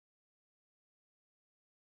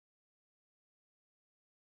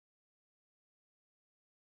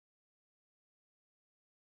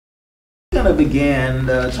going to begin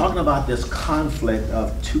talking about this conflict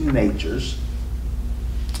of two natures,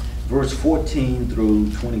 verse 14 through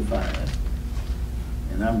 25.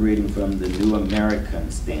 And I'm reading from the New American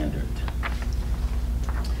Standard.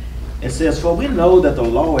 It says, "For we know that the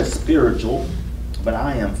law is spiritual, but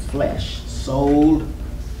I am flesh, sold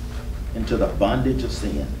into the bondage of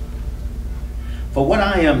sin. For what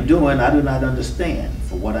I am doing, I do not understand.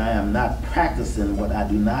 For what I am not practicing, what I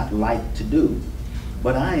do not like to do.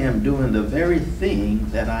 But I am doing the very thing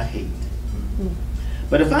that I hate.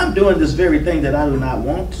 But if I'm doing this very thing that I do not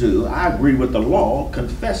want to, I agree with the law,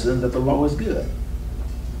 confessing that the law is good.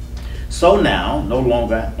 So now, no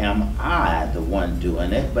longer am I the one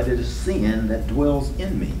doing it, but it is sin that dwells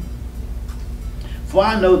in me. For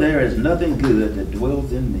I know there is nothing good that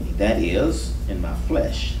dwells in me, that is, in my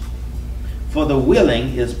flesh. For the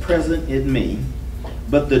willing is present in me,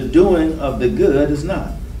 but the doing of the good is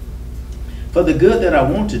not. For the good that I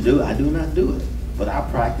want to do, I do not do it, but I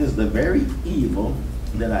practice the very evil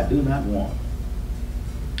that I do not want.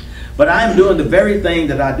 But I am doing the very thing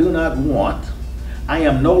that I do not want. I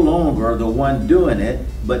am no longer the one doing it,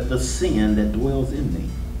 but the sin that dwells in me.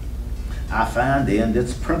 I find then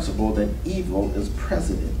this principle that evil is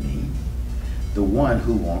present in me, the one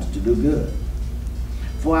who wants to do good.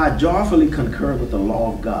 For I joyfully concur with the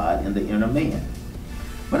law of God in the inner man.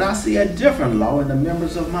 But I see a different law in the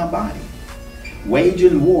members of my body,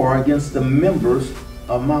 waging war against the members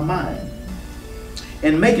of my mind,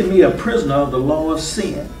 and making me a prisoner of the law of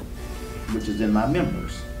sin, which is in my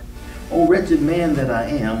members. O wretched man that I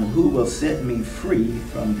am, who will set me free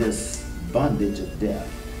from this bondage of death?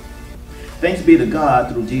 Thanks be to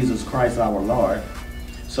God through Jesus Christ our Lord.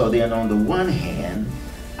 So then on the one hand,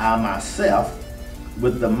 I myself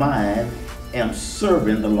with the mind am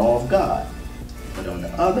serving the law of God. But on the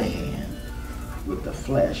other hand, with the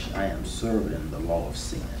flesh, I am serving the law of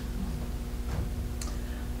sin."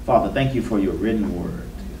 Father, thank you for your written word.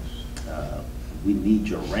 We need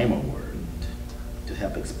your Rhema word to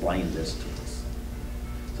help explain this to us.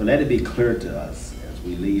 So let it be clear to us as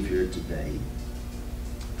we leave here today,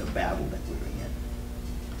 the battle that we're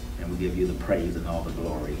in. And we give you the praise and all the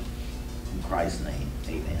glory. In Christ's name,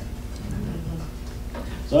 amen.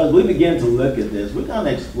 So as we begin to look at this, we're going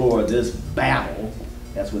to explore this battle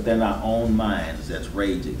that's within our own minds that's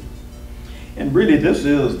raging. And really, this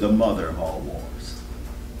is the mother of all wars.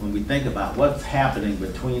 When we think about what's happening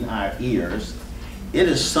between our ears, it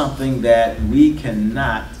is something that we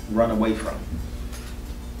cannot run away from.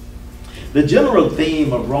 The general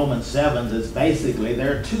theme of Romans 7 is basically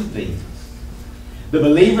there are two themes: the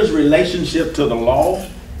believer's relationship to the law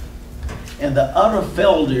and the utter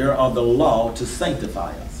failure of the law to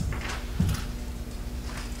sanctify us.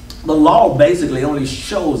 The law basically only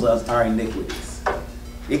shows us our iniquities.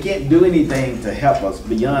 It can't do anything to help us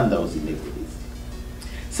beyond those iniquities.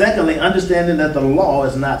 Secondly, understanding that the law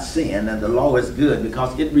is not sin and the law is good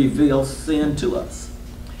because it reveals sin to us.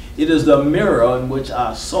 It is the mirror in which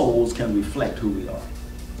our souls can reflect who we are.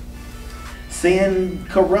 Sin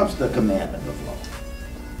corrupts the commandment of law.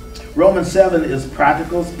 Romans 7 is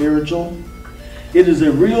practical, spiritual. It is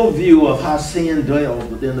a real view of how sin dwells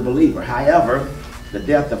within the believer. However, the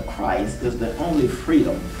death of Christ is the only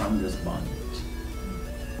freedom from this bondage.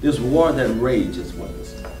 This war that rages with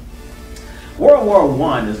us. World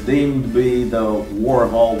War I is deemed to be the war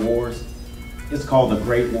of all wars. It's called the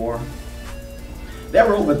Great War. There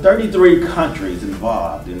were over 33 countries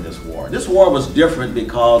involved in this war. This war was different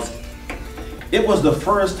because it was the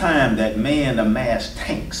first time that man amassed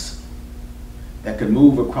tanks that could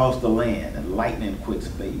move across the land at lightning quick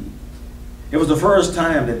speed. It was the first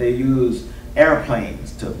time that they used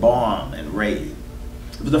airplanes to bomb and raid.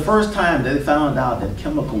 It was the first time that they found out that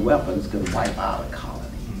chemical weapons could wipe out a colony.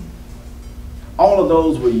 All of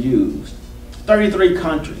those were used. 33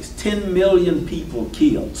 countries, 10 million people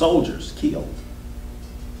killed, soldiers killed.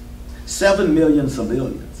 7 million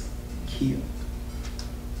civilians killed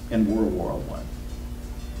in World War I.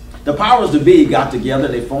 The powers that be got together,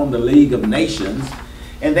 they formed the League of Nations,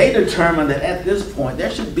 and they determined that at this point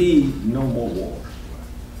there should be no more war.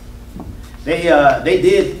 They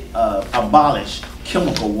did abolish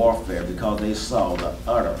chemical warfare because they saw the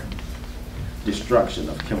utter destruction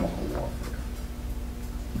of chemical warfare.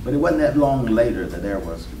 But it wasn't that long later that there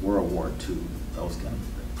was World War II, those kind of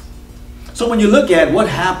things. So when you look at what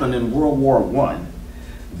happened in World War I,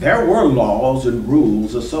 there were laws and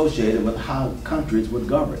rules associated with how countries would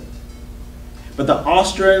govern. But the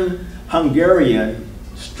Austrian-Hungarian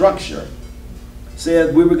structure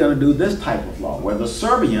said we were going to do this type of law, where the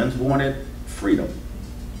Serbians wanted freedom.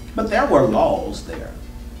 But there were laws there.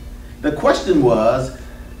 The question was,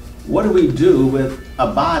 what do we do with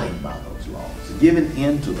abiding by those laws? giving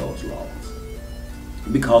in to those laws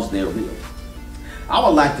because they're real. I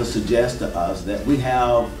would like to suggest to us that we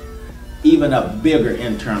have even a bigger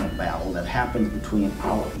internal battle that happens between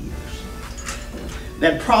our ears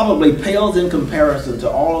that probably pales in comparison to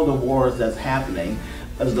all of the wars that's happening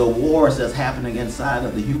as the wars that's happening inside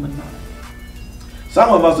of the human mind. Some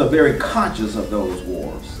of us are very conscious of those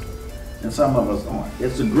wars, and some of us aren't.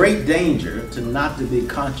 It's a great danger to not to be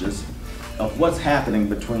conscious of what's happening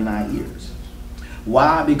between our ears.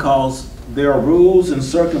 Why? Because there are rules and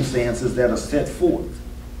circumstances that are set forth.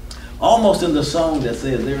 Almost in the song that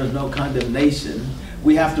says there is no condemnation,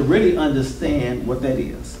 we have to really understand what that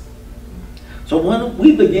is. So when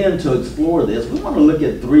we begin to explore this, we want to look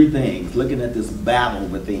at three things, looking at this battle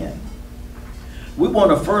within. We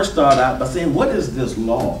want to first start out by saying, what is this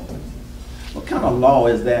law? What kind of law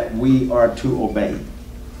is that we are to obey?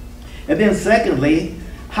 And then secondly,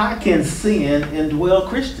 how can sin indwell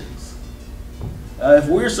Christians? If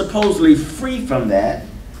we're supposedly free from that,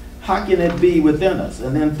 how can it be within us?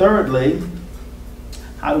 And then thirdly,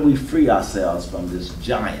 how do we free ourselves from this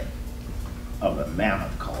giant of a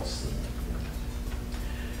mammoth called sin?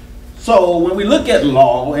 So when we look at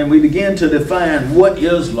law and we begin to define what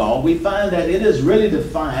is law, we find that it is really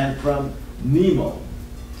defined from Nemo,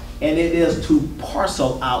 and it is to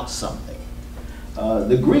parcel out something.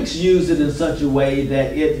 The Greeks used it in such a way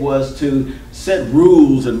that it was to set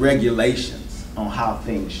rules and regulations on how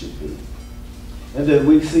things should be. And that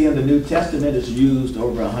we see in the New Testament it's used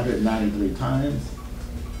over 193 times.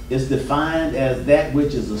 It's defined as that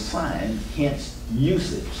which is a sign, hence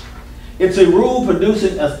usage. It's a rule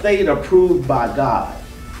producing a state approved by God.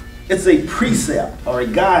 It's a precept or a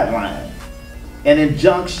guideline, an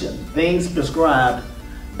injunction, things prescribed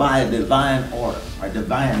by a divine order or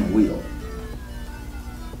divine will.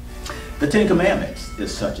 The Ten Commandments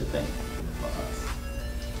is such a thing for us.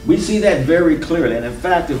 We see that very clearly. And in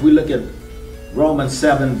fact, if we look at Romans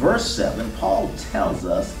 7, verse 7, Paul tells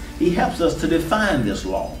us, he helps us to define this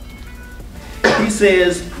law. He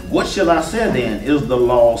says, what shall I say then? Is the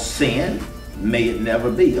law sin? May it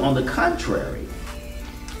never be. On the contrary,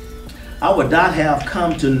 I would not have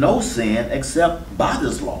come to know sin except by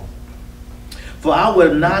this law. For I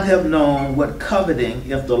would not have known what coveting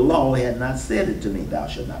if the law had not said it to me, thou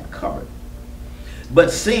shalt not covet.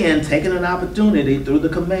 But sin, taking an opportunity through the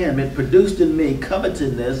commandment, produced in me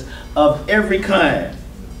covetousness of every kind.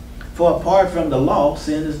 For apart from the law,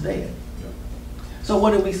 sin is dead. So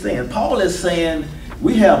what are we saying? Paul is saying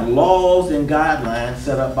we have laws and guidelines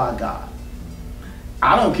set up by God.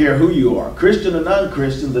 I don't care who you are, Christian or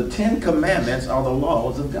non-Christian, the Ten Commandments are the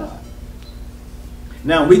laws of God.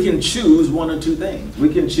 Now we can choose one or two things. We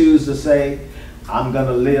can choose to say, I'm going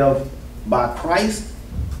to live by Christ,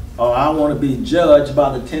 or I want to be judged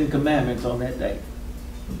by the Ten Commandments on that day.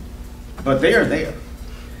 But they're there.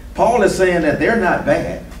 Paul is saying that they're not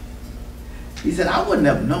bad. He said, I wouldn't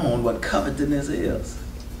have known what covetousness is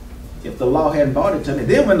if the law hadn't brought it to me.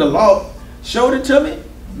 Then when the law showed it to me,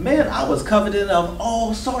 man, I was coveting of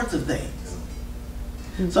all sorts of things.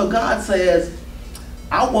 So God says,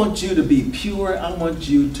 I want you to be pure. I want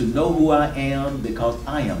you to know who I am because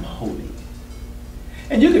I am holy.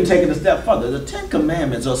 And you can take it a step further. The Ten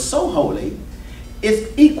Commandments are so holy,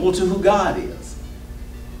 it's equal to who God is.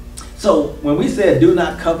 So when we said do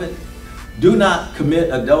not covet, do not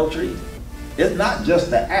commit adultery, it's not just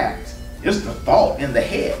the act, it's the thought in the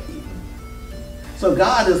head. So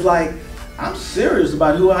God is like, I'm serious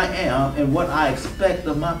about who I am and what I expect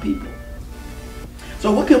of my people.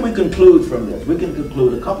 So what can we conclude from this? We can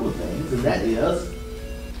conclude a couple of things, and that is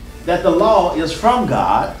that the law is from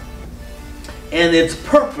God and its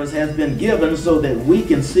purpose has been given so that we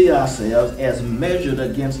can see ourselves as measured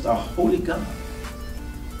against a holy God.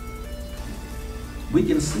 We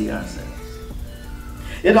can see ourselves.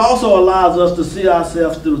 It also allows us to see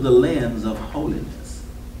ourselves through the lens of holiness.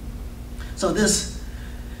 So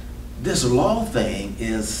this law thing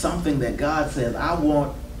is something that God says,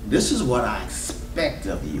 this is what I expect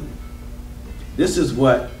of you. This is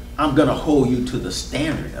what I'm going to hold you to the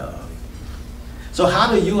standard of. So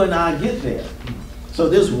how do you and I get there? So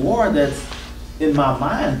this war that's in my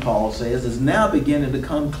mind, Paul says, is now beginning to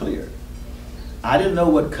come clear. I didn't know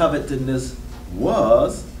what covetousness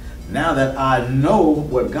was. Now that I know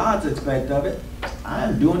what God's expect of it,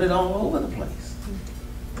 I'm doing it all over the place.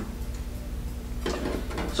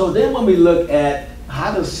 So then when we look at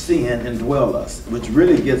how does sin indwell us, which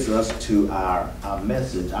really gets us to our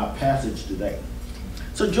message, our passage today.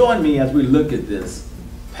 So join me as we look at this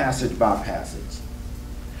passage by passage.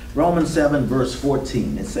 Romans 7 verse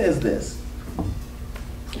 14, it says this,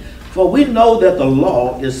 for we know that the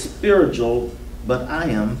law is spiritual, but I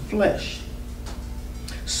am flesh.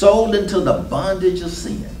 sold into the bondage of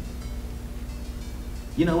sin.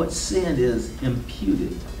 You know what? Sin is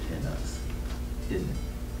imputed in us, isn't it?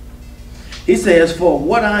 He says, for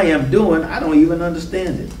what I am doing, I don't even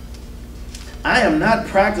understand it. I am not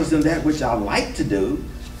practicing that which I like to do,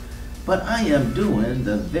 but I am doing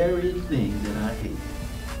the very thing that I hate.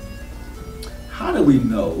 How do we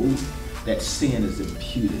know that sin is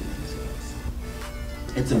imputed into us?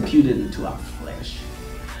 It's imputed into our flesh.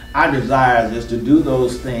 Our desire is to do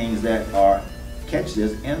those things that are, catch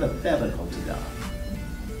this, antithetical to God.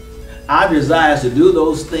 Our desire is to do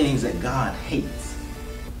those things that God hates.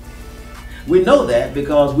 We know that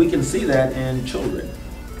because we can see that in children.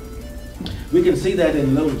 We can see that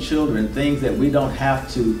in little children, things that we don't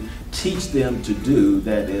have to teach them to do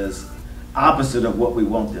that is opposite of what we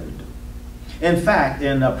want them to do. In fact,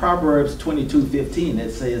 in Proverbs 22:15,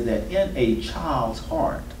 it says that in a child's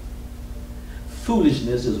heart,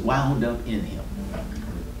 foolishness is wound up in him.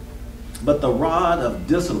 But the rod of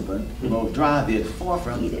discipline will drive it far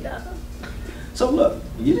from him. So look,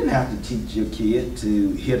 you didn't have to teach your kid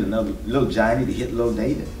to hit another little Johnny to hit little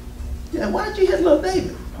David. Yeah, why did you hit little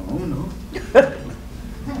David? I don't know.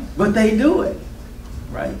 But they do it,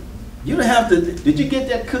 right? You don't have to. Did you get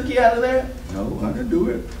that cookie out of there? No, I didn't do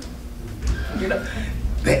it. You know,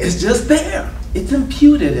 it's just there. It's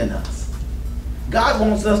imputed in us. God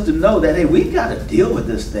wants us to know that, hey, we've got to deal with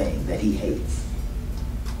this thing that he hates.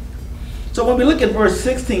 So when we look at verse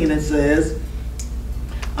 16, it says,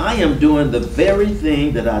 I am doing the very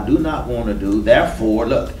thing that I do not want to do. Therefore,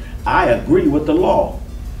 look, I agree with the law.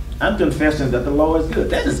 I'm confessing that the law is good.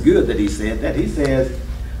 That is good that he said that. He says,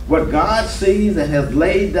 what God sees and has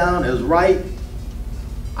laid down as right,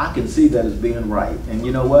 I can see that as being right. And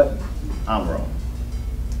you know what? I'm wrong.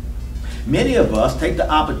 Many of us take the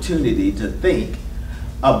opportunity to think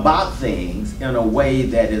about things in a way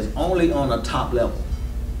that is only on a top level.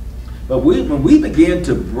 But when we begin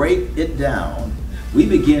to break it down, we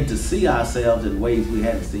begin to see ourselves in ways we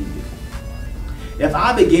hadn't seen before. If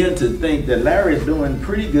I begin to think that Larry is doing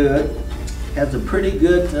pretty good, has a pretty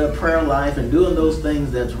good prayer life and doing those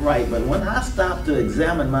things that's right, but when I stop to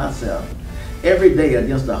examine myself every day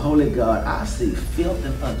against the holy God, I see filth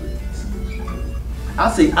and ugliness. I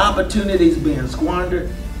see opportunities being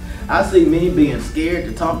squandered. I see me being scared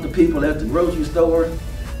to talk to people at the grocery store,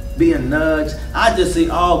 being nudged. I just see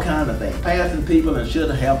all kinds of things, passing people and should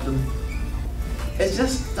have helped them. It's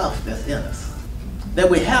just stuff that's in us that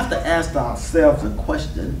we have to ask ourselves a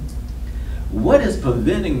question: what is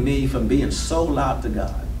preventing me from being sold out to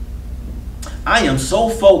God? I am so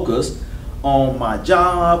focused on my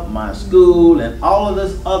job, my school, and all of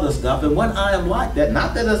this other stuff, and when I am like that,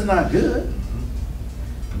 not that it's not good,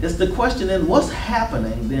 it's the question then, what's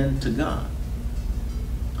happening then to God?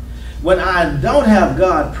 When I don't have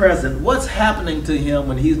God present, what's happening to him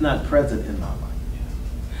when he's not present in my life?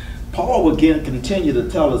 Paul will again continue to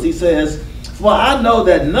tell us, he says, for I know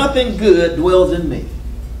that nothing good dwells in me.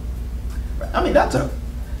 I mean, that's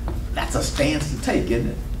a stance to take, isn't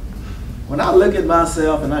it? When I look at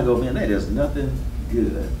myself and I go, man, there's nothing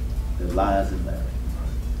good that lies in there.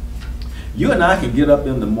 You and I can get up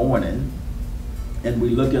in the morning and we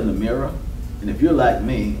look in the mirror, and if you're like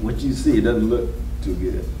me, what you see doesn't look too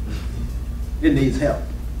good. It needs help.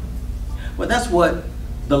 Well, that's what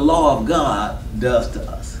the law of God does to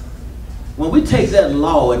us. When we take that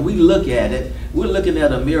law and we look at it, we're looking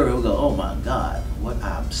at a mirror and we go, oh my God, what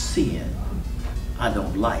I'm seeing, I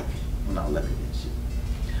don't like when I look at you.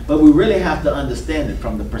 But we really have to understand it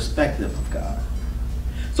from the perspective of God.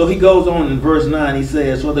 So he goes on in verse 9, he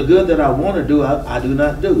says, for the good that I want to do, I do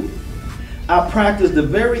not do. I practice the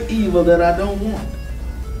very evil that I don't want.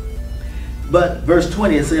 But verse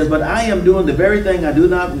 20, it says, but I am doing the very thing I do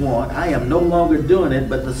not want. I am no longer doing it,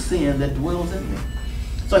 but the sin that dwells in me.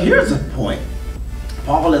 So here's a point.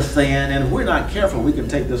 Paul is saying, and if we're not careful, we can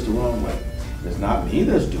take this the wrong way. It's not me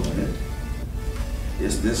that's doing it.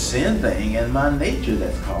 It's this sin thing and my nature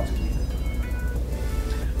that's causing me to do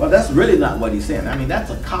it. Well, that's really not what he's saying. I mean, that's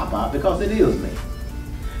a cop-out because it is me.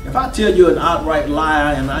 If I tell you an outright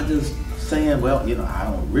lie and I just saying, well, you know, I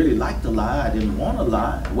don't really like to lie. I didn't want to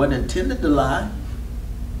lie. I wasn't intended to lie.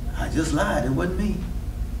 I just lied. It wasn't me.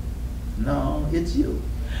 No, it's you.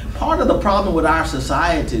 Part of the problem with our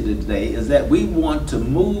society today is that we want to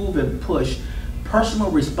move and push personal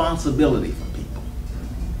responsibility from people.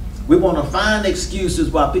 We want to find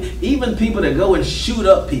excuses why even people that go and shoot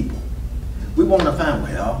up people. We want to find,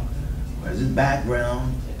 well, where's his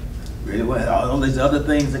background? Really, what, all these other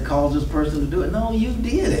things that cause this person to do it? No, you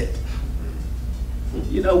did it.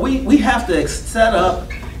 You know, we have to set up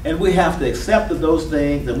and we have to accept those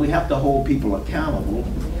things, and we have to hold people accountable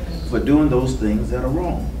for doing those things that are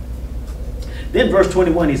wrong. Then verse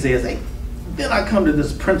 21, he says, hey, then I come to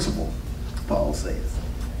this principle, Paul says.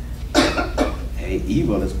 Hey,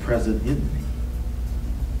 evil is present in me.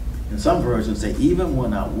 And some versions say, even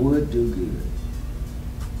when I would do good,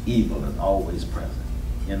 evil is always present.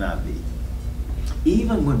 NIV.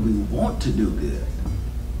 Even when we want to do good,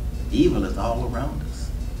 evil is all around us.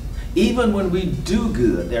 Even when we do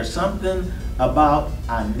good, there's something about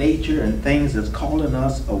our nature and things that's calling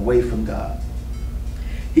us away from God.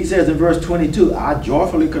 He says in verse 22, I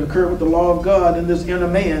joyfully concur with the law of God in this inner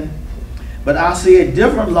man, but I see a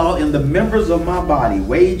different law in the members of my body,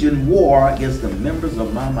 waging war against the members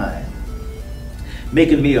of my mind,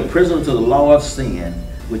 making me a prisoner to the law of sin,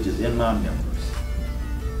 which is in my members.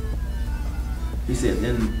 He says,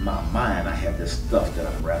 in my mind, I have this stuff that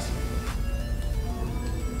I'm wrestling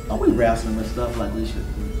with. Are we wrestling with stuff like we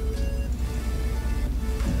should be?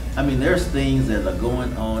 I mean, there's things that are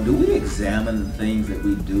going on. Do we examine the things that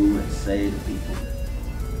we do and say to people?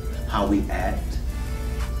 How we act?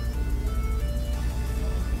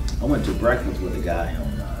 I went to breakfast with a guy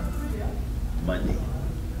on Monday.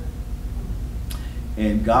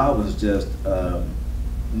 And God was just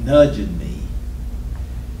nudging me.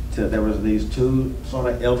 There was these two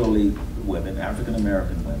sort of elderly women, African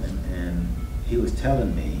American women, and he was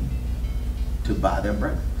telling me to buy their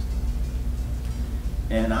breakfast.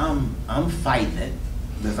 And I'm fighting it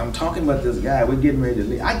because I'm talking about this guy. We're getting ready to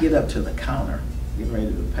leave. I get up to the counter, getting ready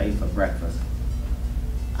to pay for breakfast.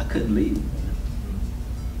 I couldn't leave.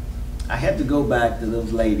 I had to go back to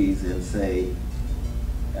those ladies and say,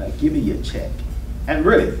 "Give me your check." And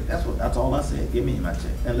really, that's all I said. Give me my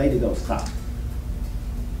check. And lady goes, "Stop."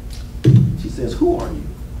 She says, "Who are you?"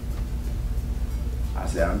 I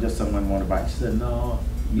said, "I'm just someone who wanted to buy." She said, "No,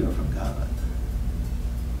 you're from God."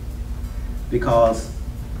 Because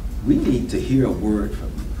we need to hear a word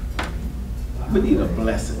from you. We need a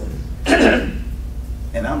blessing.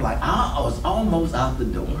 And I'm like, I was almost out the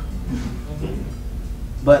door.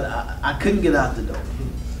 But I couldn't get out the door.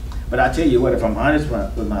 But I tell you what, if I'm honest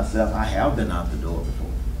with myself, I have been out the door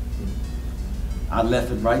before. I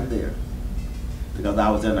left it right there because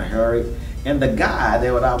I was in a hurry. And the guy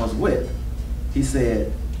that I was with, he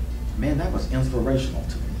said, "Man, that was inspirational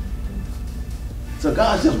to me." So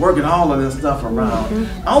God's just working all of this stuff around.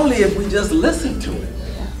 Only if we just listen to it,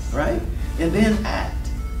 right? And then act.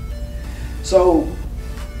 So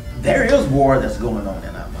there is war that's going on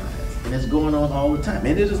in our minds. And it's going on all the time.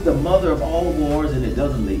 And it is the mother of all wars, and it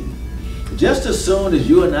doesn't leave. Just as soon as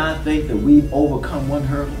you and I think that we've overcome one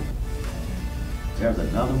hurdle, there's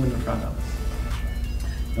another one in front of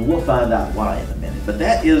us. And we'll find out why in a minute. But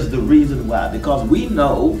that is the reason why. Because we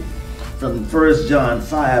know from 1 John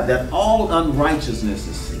 5 that all unrighteousness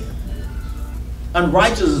is sin.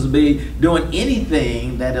 Unrighteousness be doing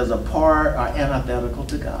anything that is apart or antithetical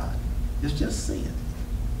to God. It's just sin.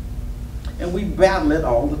 And we battle it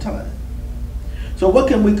all the time. So what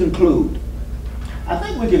can we conclude? I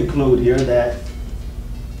think we conclude here that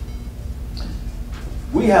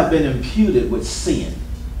we have been imputed with sin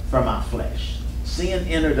from our flesh. Sin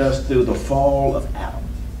entered us through the fall of Adam.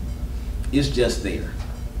 It's just there.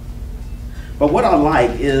 But what I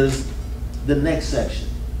like is the next section.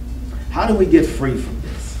 How do we get free from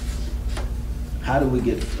this? How do we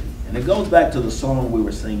get free? And it goes back to the song we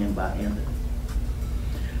were singing by Anthony.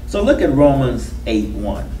 So look at Romans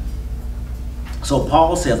 8:1. So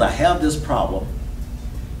Paul says, I have this problem.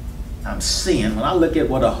 I'm sin. When I look at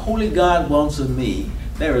what a holy God wants of me,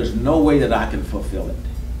 there is no way that I can fulfill it.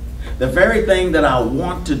 The very thing that I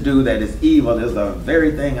want to do that is evil is the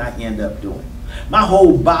very thing I end up doing. My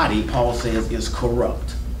whole body, Paul says, is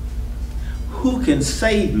corrupt. Who can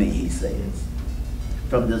save me, he says,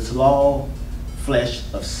 from this law, flesh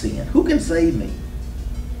of sin? Who can save me?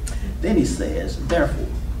 Then he says, therefore,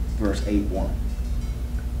 verse 8:1,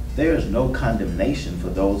 there is no condemnation for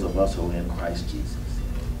those of us who are in Christ Jesus.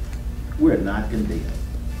 We're not condemned.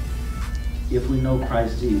 If we know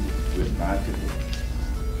Christ Jesus, we're not condemned.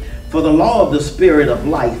 For the law of the Spirit of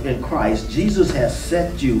life in Christ, Jesus has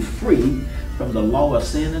set you free from the law of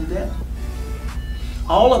sin and death.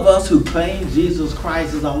 All of us who claim Jesus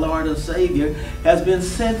Christ as our Lord and Savior has been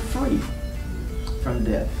set free from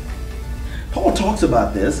death. Paul talks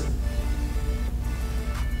about this.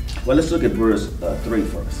 Well, let's look at verse 3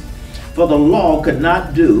 first. For the law could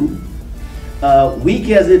not do, weak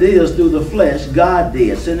as it is through the flesh, God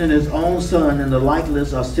did, sending his own Son in the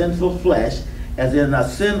likeness of sinful flesh, as in a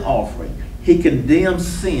sin offering. He condemned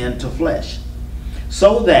sin to flesh,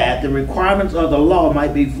 so that the requirements of the law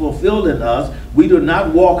might be fulfilled in us. We do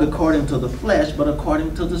not walk according to the flesh, but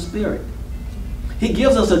according to the Spirit. He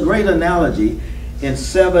gives us a great analogy. in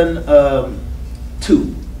 7,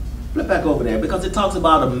 2. Flip back over there, because it talks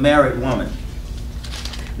about a married woman.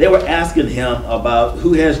 They were asking him about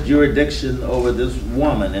who has jurisdiction over this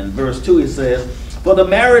woman. In verse 2 it says, "For the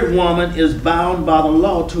married woman is bound by the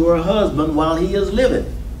law to her husband while he is living.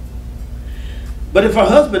 But if her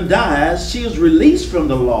husband dies, she is released from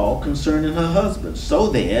the law concerning her husband. So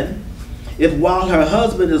then, if while her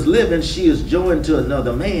husband is living she is joined to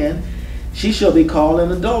another man, she shall be called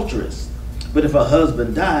an adulteress. But if her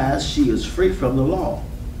husband dies, she is free from the law,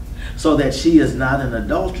 so that she is not an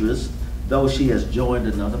adulteress, though she has joined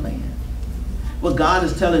another man." What God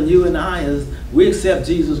is telling you and I is, we accept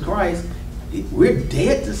Jesus Christ, we're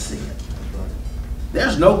dead to sin.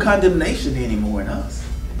 There's no condemnation anymore in us.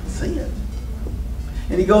 Sin.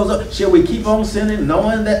 And he goes up, shall we keep on sinning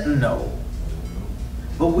knowing that? No.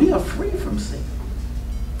 But we are free from sin.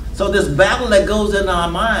 So this battle that goes in our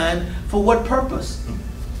mind, for what purpose?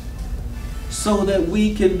 So that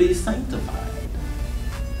we can be sanctified.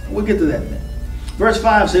 We'll get to that in a minute. Verse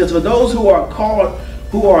 5 says, "For those who are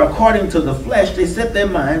according to the flesh, they set their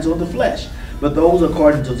minds on the flesh. But those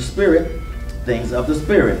according to the Spirit, things of the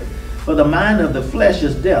Spirit. For the mind of the flesh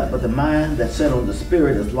is death, but the mind that's set on the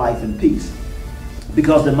Spirit is life and peace.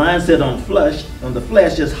 Because the mind set on the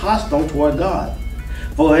flesh is hostile toward God.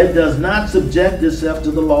 For it does not subject itself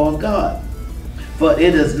to the law of God. For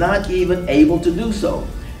it is not even able to do so.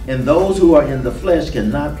 And those who are in the flesh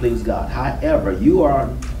cannot please God. However, you are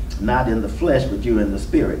not in the flesh, but you are in the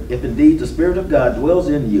Spirit. If indeed the Spirit of God dwells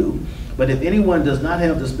in you, but if anyone does not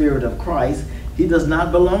have the Spirit of Christ, he does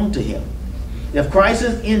not belong to him. If Christ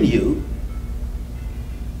is in you,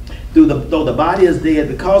 though the body is dead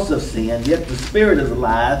because of sin, yet the Spirit is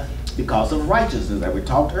alive because of righteousness, that we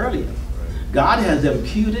talked earlier. God has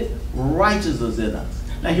imputed righteousness in us.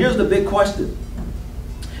 Now here's the big question.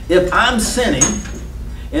 If I'm sinning,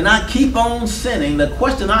 and I keep on sinning, the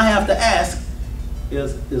question I have to ask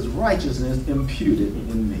is righteousness imputed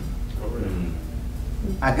in me?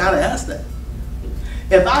 I got to ask that.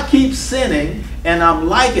 If I keep sinning and I'm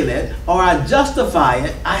liking it, or I justify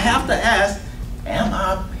it, I have to ask, am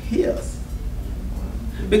I his?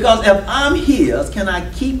 Because if I'm his, can I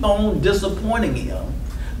keep on disappointing him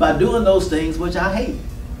by doing those things which I hate?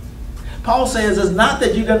 Paul says it's not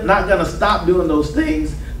that you're not going to stop doing those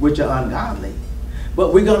things which are ungodly,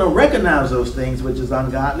 but we're going to recognize those things which is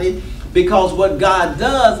ungodly, because what God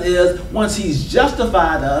does is, once he's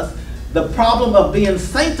justified us, the problem of being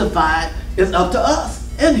sanctified is up to us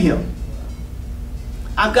and him.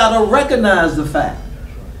 I've got to recognize the fact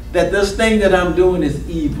that this thing that I'm doing is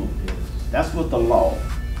evil. That's what the law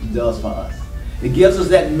does for us. It gives us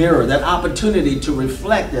that mirror, that opportunity to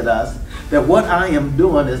reflect at us that what I am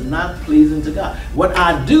doing is not pleasing to God. When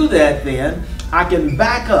I do that, then I can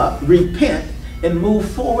back up, repent, and move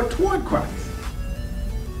forward toward Christ.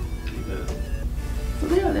 So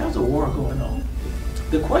there's a war going on.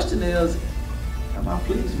 The question is, am I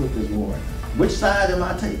pleased with this war? Which side am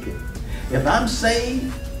I taking? If I'm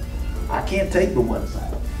saved, I can't take the one side.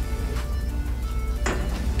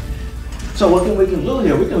 So what can we conclude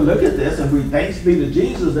here? We can look at this and we thanks be to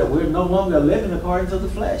Jesus that we're no longer living according to the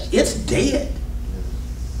flesh. It's dead.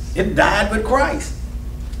 It died with Christ.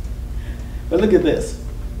 But look at this.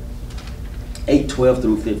 8:12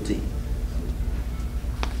 through 15.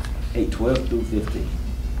 8:12 through 15.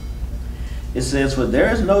 It says, "For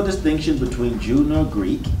there is no distinction between Jew nor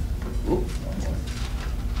Greek."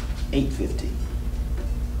 8:15.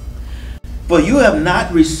 "For you have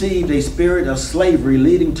not received a spirit of slavery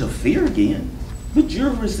leading to fear again, but you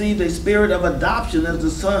have received a spirit of adoption as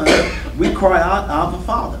the son. We cry out, Abba,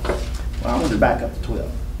 Father." Well, I want to back up to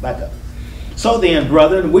 12. Back up. "So then,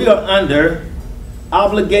 brethren, we are under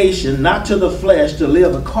obligation, not to the flesh, to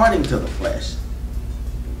live according to the flesh.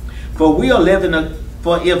 For if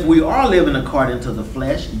we are living according to the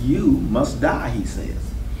flesh, you must die," he says.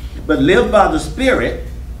 "But live by the Spirit.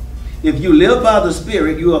 If you live by the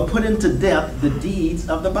Spirit, you are putting to death the deeds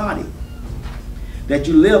of the body that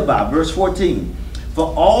you live by." Verse 14.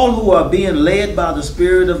 "For all who are being led by the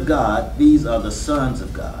Spirit of God, these are the sons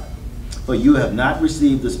of God. For you have not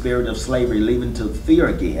received the spirit of slavery leading to fear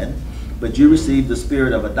again, but you received the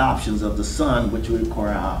spirit of adoptions of the Son, which we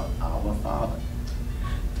cry out, Our Father."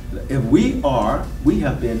 If we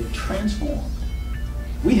have been transformed.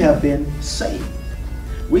 We have been saved.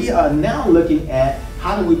 We are now looking at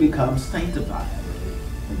how do we become sanctified.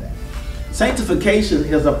 Sanctification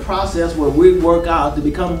is a process where we work out to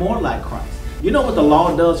become more like Christ. You know what the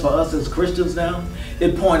law does for us as Christians now?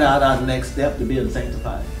 It points out our next step to being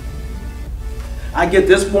sanctified. I get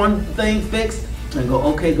this one thing fixed and go,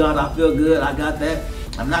 okay, God, I feel good. I got that.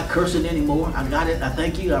 I'm not cursing anymore. I got it. I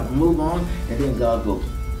thank you. I move on. And then God goes,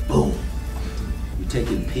 boom. You're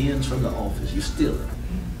taking pens from the office. You steal it.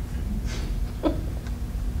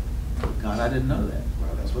 God, I didn't know that.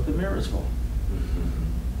 Well, that's what the mirror is for.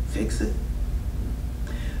 Fix it.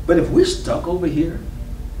 But if we're stuck over here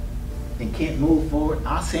and can't move forward,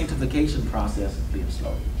 our sanctification process is being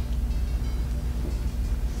slowed.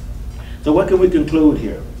 So what can we conclude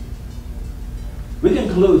here? We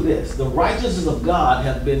conclude this: the righteousness of God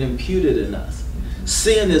has been imputed in us.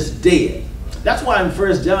 Sin is dead. That's why in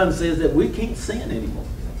 1 John says that we can't sin anymore.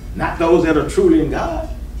 Not those that are truly in God.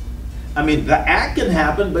 I mean, the act can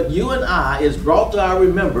happen, but you and I is brought to our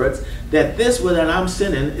remembrance that this that I'm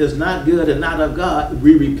sinning is not good and not of God.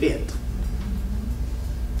 We repent.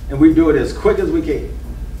 And we do it as quick as we can.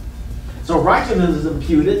 So righteousness is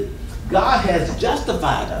imputed. God has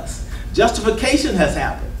justified us. Justification has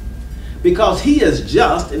happened. Because he is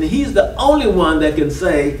just, and he's the only one that can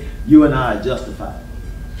say, you and I are justified.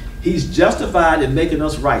 He's justified in making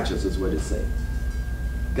us righteous, is what it says.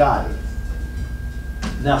 God is.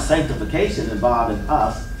 Now, sanctification involved in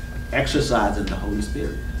us exercising the Holy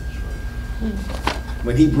Spirit.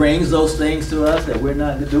 When he brings those things to us that we're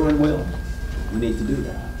not doing well, we need to do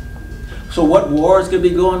that. So what wars could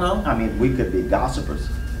be going on? I mean, we could be gossipers.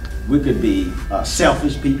 We could be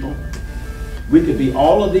selfish people. We could be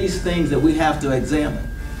all of these things that we have to examine.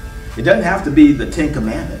 It doesn't have to be the 10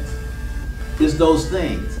 Commandments. It's those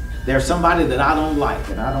things. There's somebody that I don't like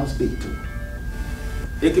and I don't speak to.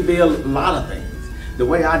 It could be a lot of things. The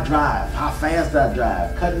way I drive, how fast I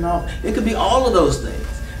drive, cutting off. It could be all of those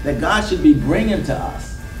things that God should be bringing to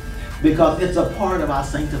us because it's a part of our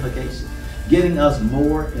sanctification, getting us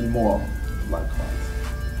more and more like Christ.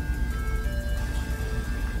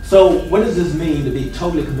 So what does this mean to be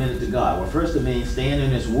totally committed to God? Well, first it means staying in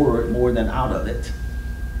his word more than out of it.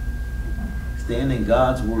 Staying in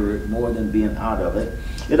God's word more than being out of it.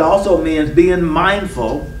 It also means being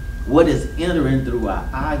mindful what is entering through our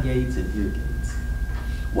eye gates and ear gates.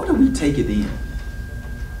 What do we take it in?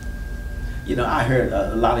 You know, I heard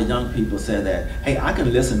a lot of young people say that, hey, I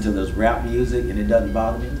can listen to this rap music and it doesn't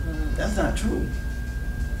bother me. That's not true.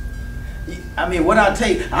 I mean, what I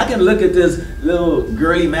take, I can look at this little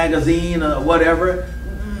girly magazine or whatever.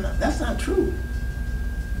 That's not true.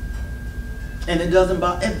 And it doesn't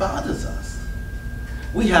bother, it bothers us.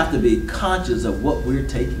 We have to be conscious of what we're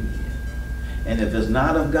taking in. And if it's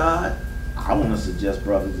not of God, I want to suggest,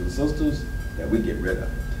 brothers and sisters, that we get rid of it.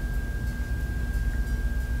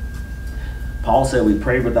 Paul said we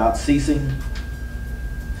pray without ceasing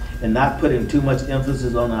and not putting too much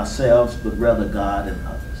emphasis on ourselves, but rather God and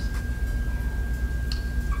others.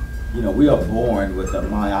 You know, we are born with a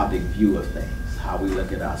myopic view of things, how we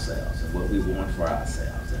look at ourselves and what we want for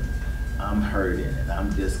ourselves. And I'm hurting and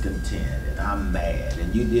I'm discontent and I'm mad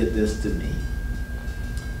and you did this to me.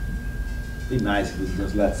 It'd be nice if we could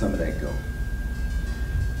just let some of that go.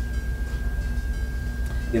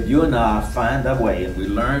 If you and I find a way and we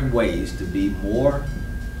learn ways to be more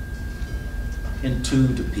in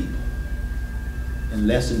tune to people and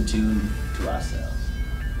less in tune to ourselves.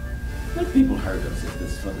 Let people hurt us if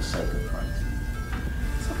it's for the sake of Christ.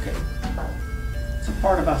 It's okay. It's a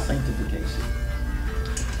part of our sanctification.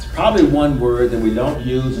 It's probably one word that we don't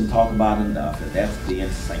use and talk about enough, and that's being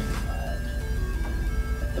sanctified.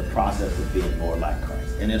 The process of being more like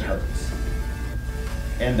Christ. And it hurts.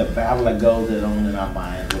 And the battle that goes on in our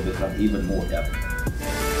minds will become even more evident.